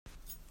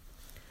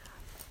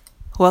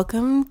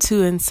Welcome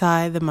to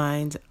Inside the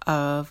Mind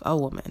of a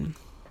Woman.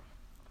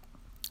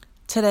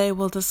 Today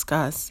we'll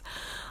discuss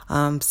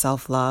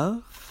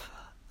self-love,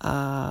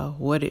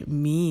 what it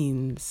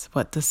means.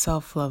 What does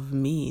self-love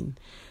mean?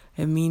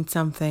 It means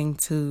something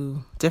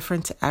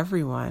different to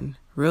everyone,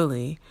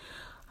 really.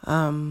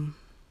 I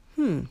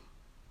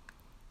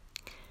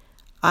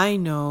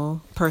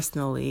know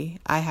personally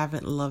I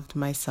haven't loved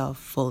myself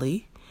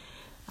fully.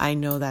 I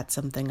know that's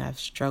something I've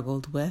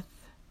struggled with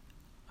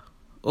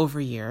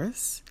over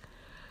years.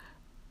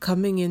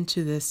 Coming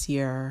into this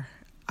year,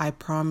 I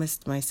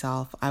promised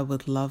myself I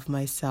would love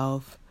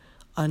myself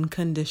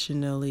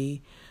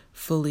unconditionally,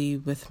 fully,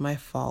 with my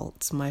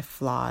faults, my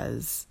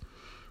flaws,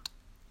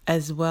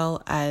 as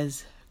well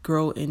as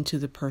grow into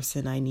the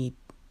person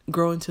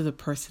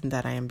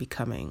that I am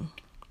becoming.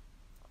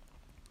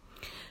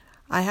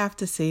 I have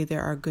to say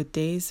there are good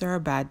days, there are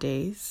bad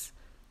days.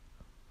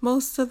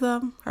 Most of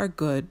them are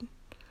good.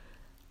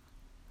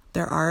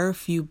 There are a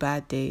few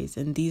bad days,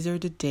 and these are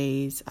the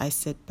days I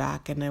sit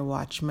back and I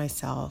watch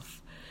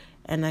myself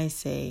and I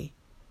say,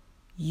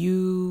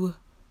 you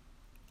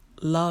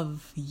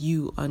love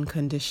you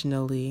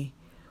unconditionally.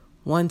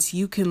 Once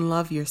you can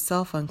love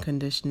yourself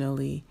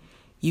unconditionally,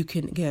 you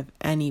can give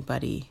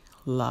anybody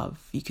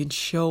love. You can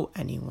show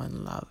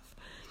anyone love.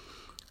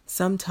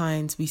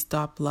 Sometimes we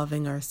stop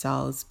loving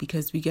ourselves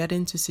because we get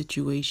into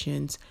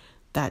situations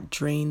that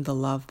drain the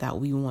love that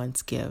we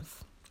once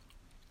give.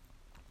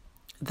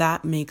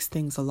 That makes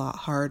things a lot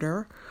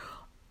harder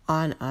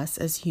on us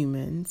as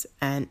humans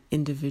and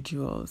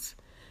individuals.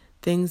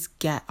 Things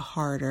get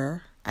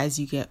harder as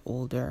you get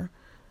older.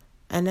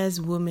 And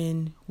as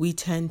women, we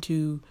tend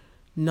to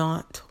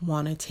not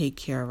want to take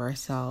care of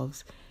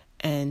ourselves,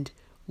 and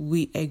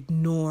we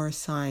ignore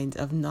signs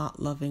of not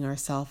loving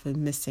ourselves and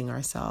missing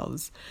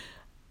ourselves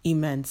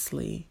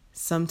immensely.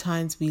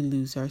 Sometimes we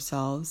lose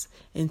ourselves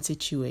in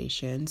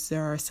situations.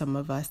 There are some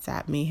of us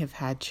that may have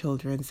had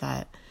children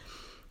that,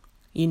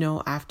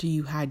 after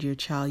you had your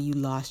child, you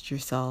lost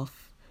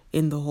yourself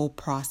in the whole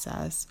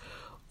process,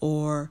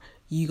 or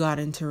you got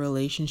into a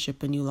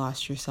relationship and you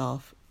lost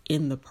yourself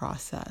in the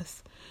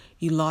process.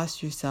 You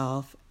lost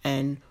yourself,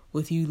 and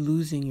with you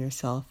losing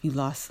yourself, you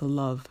lost the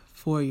love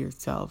for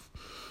yourself.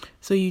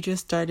 So you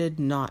just started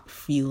not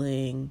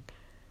feeling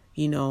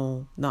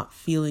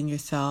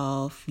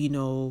yourself,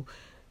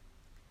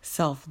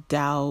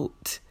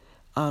 self-doubt,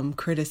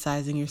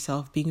 criticizing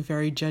yourself, being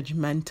very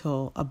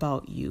judgmental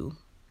about you.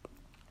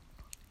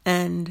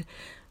 And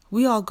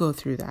we all go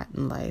through that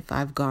in life.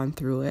 I've gone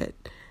through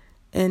it,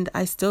 and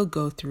I still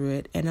go through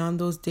it. And on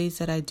those days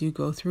that I do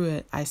go through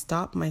it, I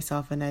stop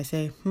myself and I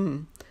say,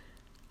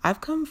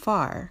 I've come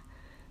far.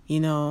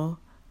 I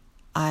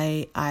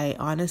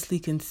honestly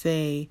can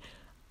say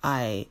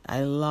I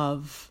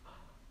love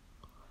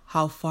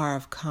how far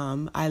I've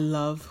come. I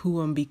love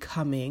who I'm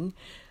becoming.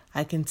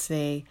 I can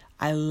say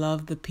I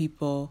love the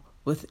people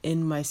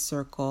within my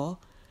circle,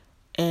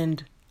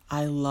 and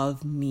I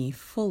love me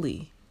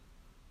fully.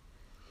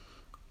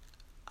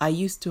 I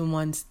used to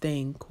once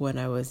think when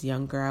I was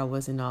younger, I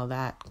wasn't all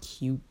that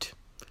cute,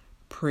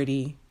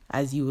 pretty,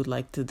 as you would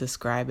like to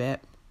describe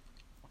it.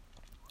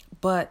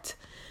 But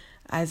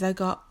as I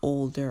got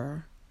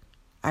older,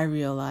 I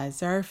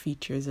realized there are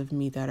features of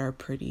me that are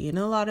pretty. And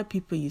a lot of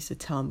people used to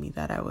tell me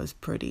that I was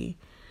pretty.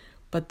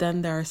 But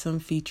then there are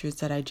some features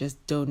that I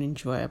just don't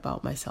enjoy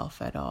about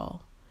myself at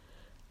all.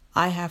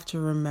 I have to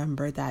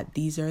remember that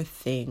these are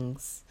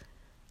things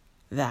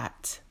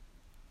that,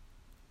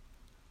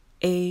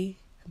 A,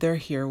 they're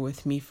here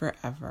with me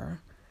forever.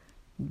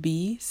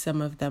 B,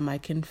 some of them I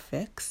can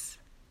fix.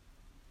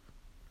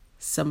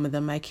 Some of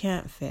them I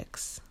can't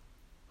fix.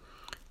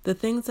 The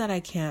things that I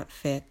can't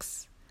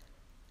fix,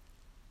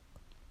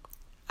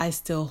 I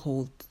still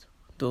hold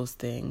those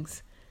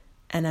things.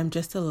 And I'm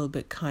just a little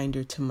bit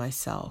kinder to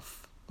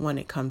myself when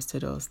it comes to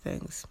those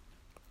things.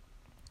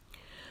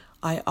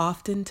 I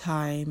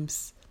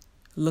oftentimes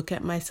look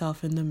at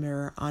myself in the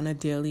mirror on a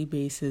daily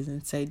basis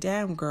and say,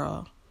 damn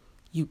girl,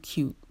 you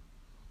cute.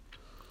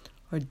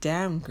 Or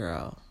damn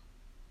girl,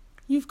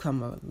 you've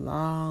come a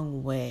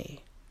long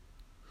way.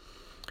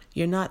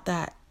 You're not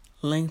that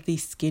lengthy,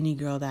 skinny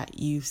girl that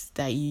you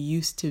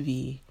used to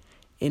be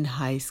in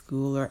high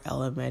school or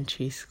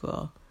elementary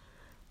school.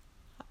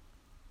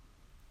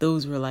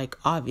 Those were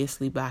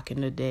obviously back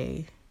in the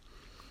day.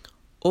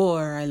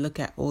 Or I look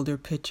at older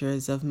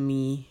pictures of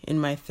me in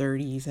my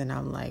 30s and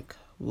I'm like,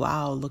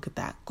 wow, look at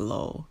that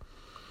glow.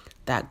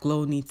 That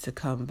glow needs to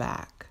come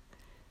back.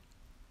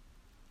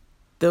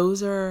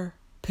 Those are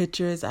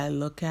pictures I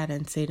look at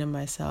and say to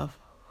myself,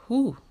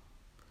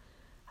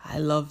 I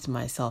loved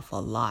myself a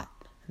lot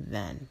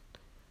then.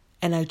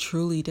 And I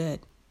truly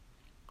did.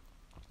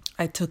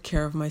 I took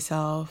care of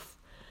myself.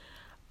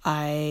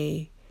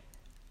 I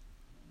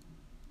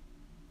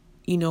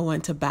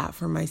went to bat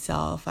for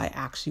myself. I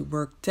actually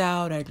worked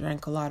out. I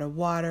drank a lot of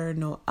water,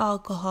 no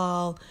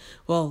alcohol.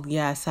 Well,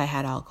 yes, I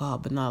had alcohol,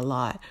 but not a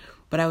lot.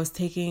 But I was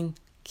taking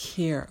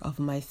care of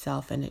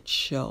myself, and it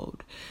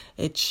showed.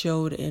 It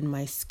showed in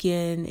my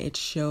skin. It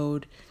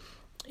showed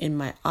in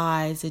my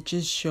eyes. It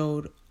just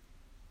showed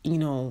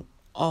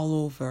all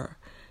over.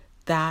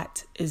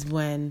 That is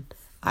when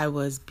I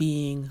was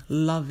being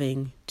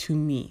loving to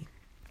me.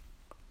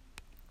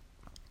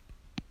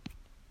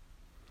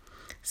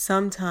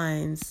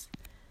 Sometimes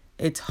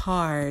it's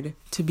hard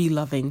to be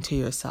loving to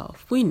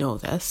yourself. We know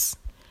this.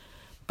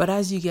 But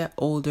as you get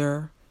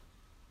older,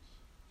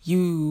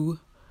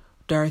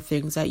 there are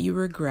things that you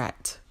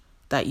regret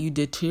that you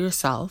did to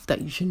yourself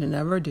that you should have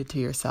never did to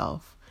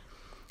yourself.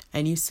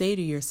 And you say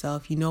to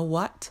yourself, you know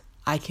what?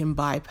 I can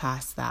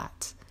bypass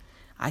that.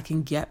 I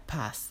can get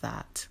past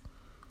that.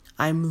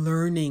 I'm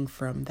learning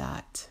from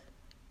that.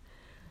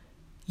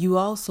 You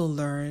also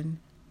learn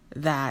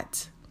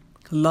that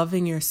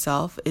loving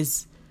yourself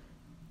is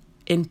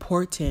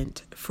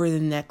important for the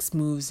next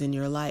moves in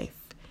your life.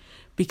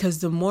 Because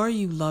the more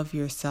you love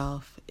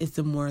yourself is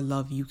the more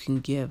love you can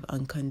give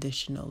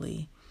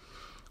unconditionally.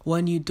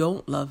 When you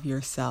don't love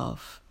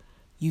yourself,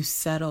 you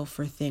settle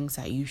for things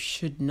that you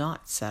should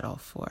not settle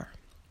for.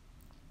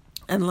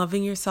 And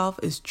loving yourself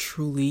is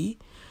truly,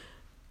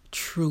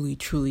 truly,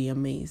 truly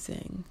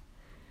amazing.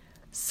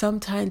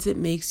 Sometimes it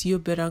makes you a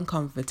bit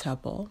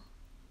uncomfortable,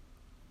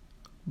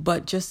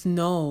 but just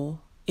know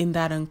in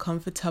that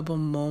uncomfortable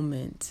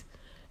moment,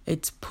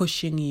 it's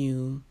pushing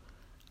you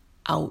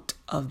out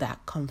of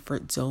that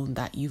comfort zone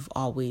that you've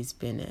always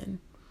been in.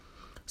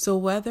 So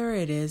whether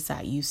it is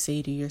that you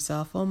say to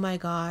yourself, oh my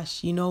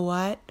gosh, you know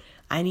what?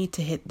 I need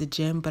to hit the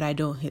gym, but I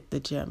don't hit the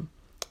gym.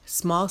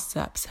 Small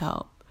steps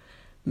help.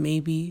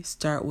 Maybe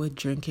start with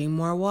drinking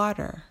more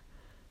water.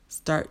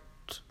 Start,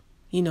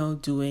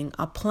 doing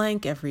a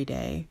plank every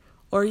day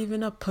or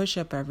even a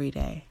push-up every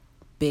day.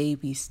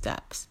 Baby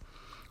steps.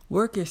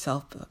 Work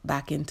yourself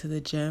back into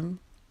the gym.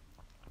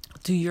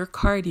 Do your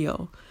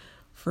cardio.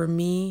 For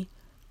me,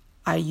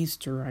 I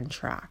used to run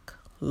track.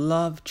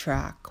 Love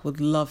track. Would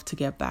love to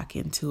get back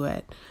into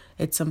it.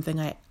 It's something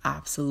I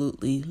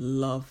absolutely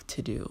love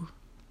to do.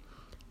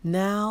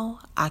 Now,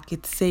 I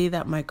could say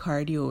that my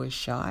cardio is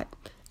shot.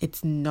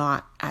 It's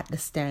not at the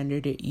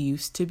standard it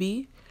used to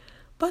be,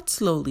 but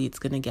slowly it's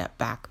going to get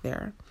back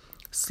there.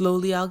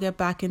 Slowly I'll get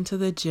back into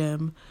the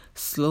gym.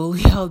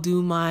 Slowly I'll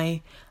do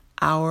my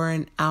hour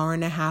and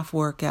a half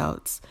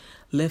workouts.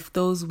 Lift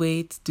those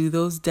weights, do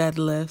those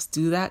deadlifts,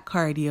 do that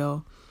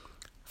cardio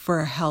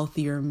for a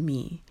healthier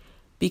me.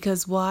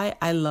 Because why?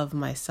 I love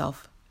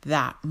myself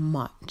that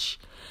much.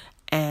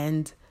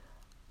 And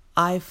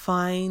I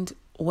find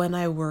when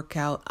I work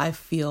out, I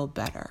feel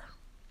better.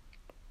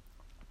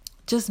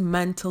 Just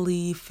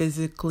mentally,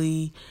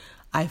 physically,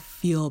 I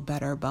feel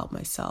better about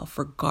myself,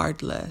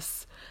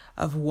 regardless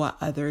of what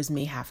others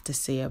may have to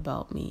say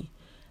about me.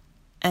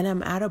 And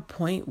I'm at a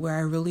point where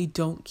I really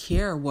don't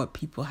care what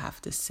people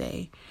have to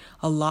say.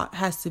 A lot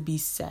has to be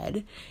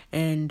said,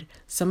 and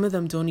some of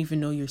them don't even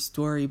know your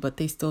story, but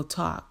they still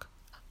talk.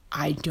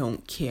 I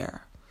don't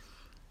care.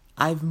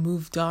 I've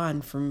moved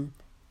on from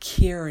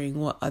caring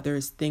what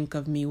others think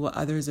of me, what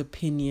others'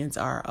 opinions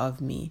are of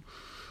me,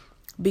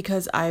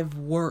 because I've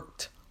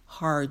worked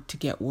hard to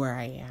get where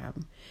I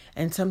am.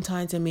 And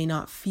sometimes it may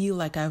not feel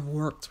like I've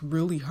worked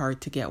really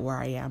hard to get where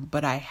I am,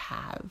 but I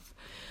have.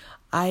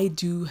 I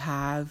do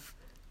have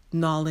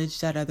knowledge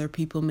that other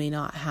people may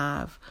not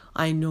have.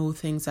 I know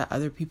things that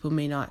other people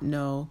may not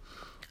know.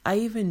 I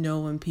even know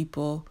when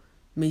people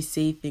may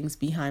say things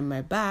behind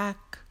my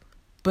back,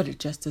 but it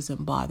just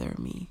doesn't bother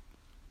me.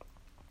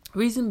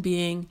 Reason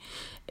being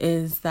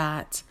is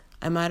that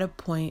I'm at a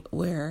point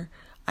where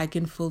I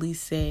can fully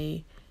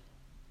say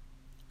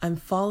I'm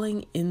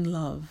falling in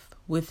love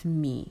with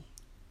me.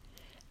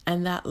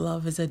 And that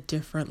love is a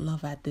different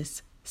love at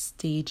this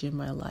stage in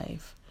my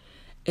life.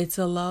 It's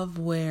a love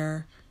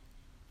where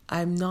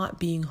I'm not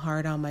being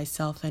hard on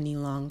myself any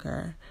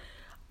longer.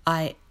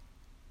 I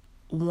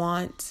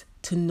want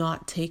to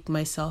not take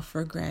myself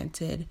for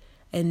granted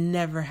and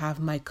never have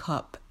my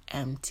cup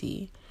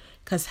empty.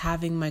 Because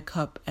having my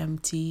cup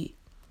empty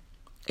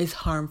is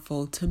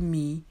harmful to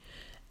me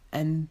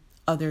and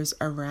others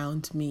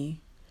around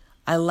me.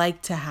 I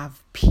like to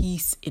have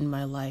peace in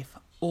my life.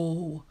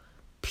 Oh,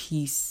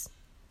 peace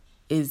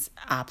is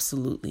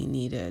absolutely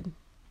needed.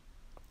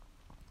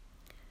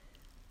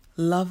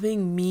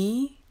 Loving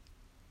me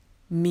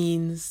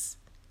means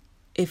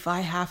if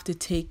I have to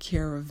take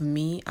care of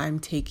me, I'm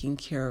taking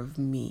care of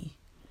me.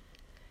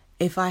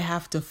 If I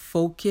have to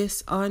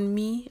focus on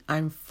me,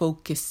 I'm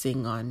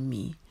focusing on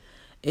me.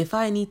 If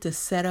I need to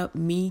set up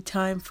me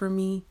time for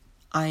me,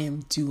 I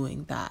am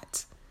doing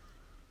that.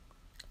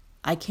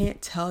 I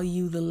can't tell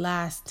you the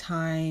last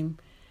time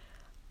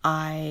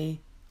I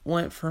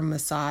went for a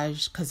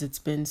massage because it's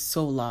been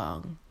so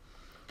long.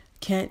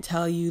 Can't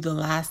tell you the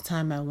last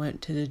time I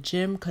went to the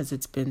gym because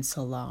it's been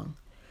so long.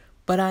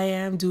 But I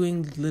am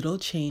doing little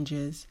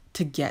changes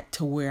to get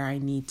to where I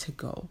need to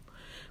go.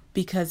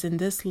 Because in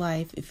this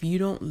life, if you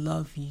don't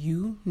love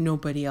you,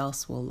 nobody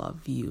else will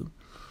love you.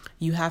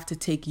 You have to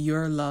take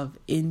your love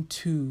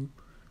into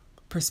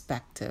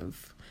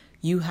perspective.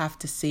 You have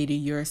to say to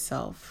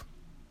yourself,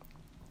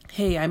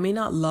 hey, I may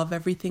not love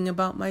everything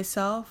about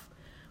myself,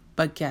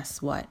 but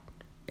guess what?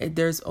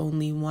 There's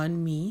only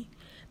one me.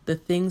 The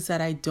things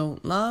that I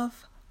don't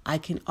love, I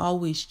can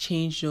always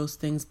change those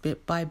things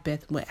bit by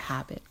bit with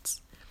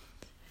habits.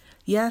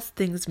 Yes,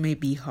 things may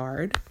be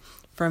hard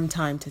from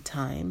time to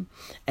time.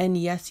 And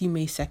yes, you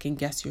may second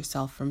guess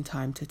yourself from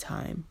time to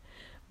time.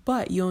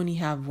 But you only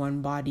have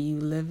one body you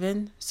live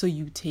in, so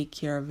you take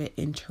care of it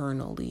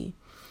internally.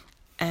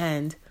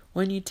 And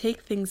when you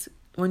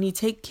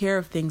take care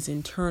of things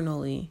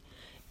internally,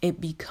 it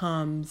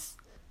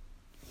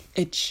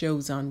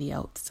shows on the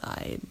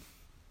outside.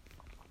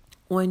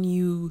 When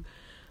you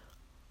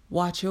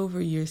watch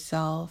over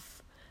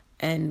yourself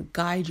and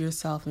guide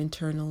yourself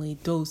internally,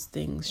 those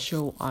things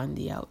show on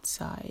the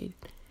outside.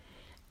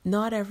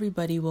 Not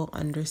everybody will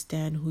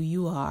understand who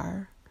you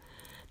are.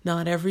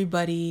 Not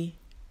everybody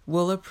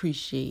will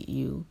appreciate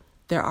you.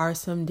 There are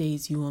some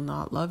days you will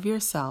not love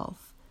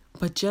yourself,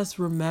 but just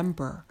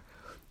remember,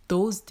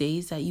 those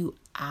days that you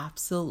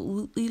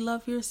absolutely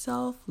love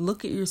yourself,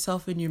 look at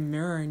yourself in your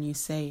mirror and you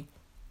say,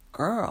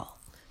 girl,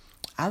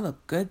 I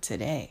look good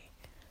today.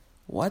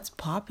 What's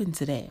popping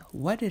today?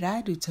 What did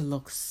I do to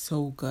look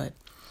so good?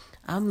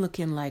 I'm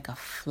looking like a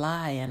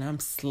fly and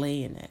I'm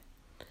slaying it.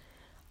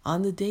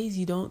 On the days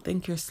you don't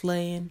think you're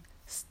slaying,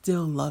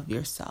 still love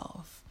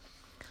yourself.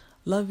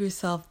 Love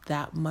yourself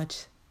that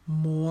much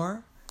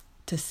more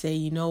to say,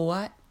 you know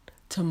what?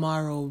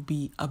 Tomorrow will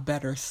be a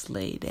better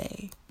slay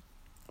day.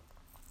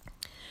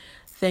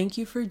 Thank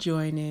you for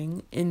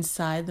joining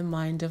Inside the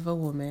Mind of a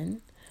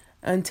Woman.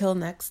 Until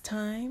next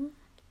time,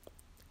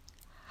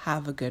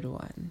 have a good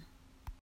one.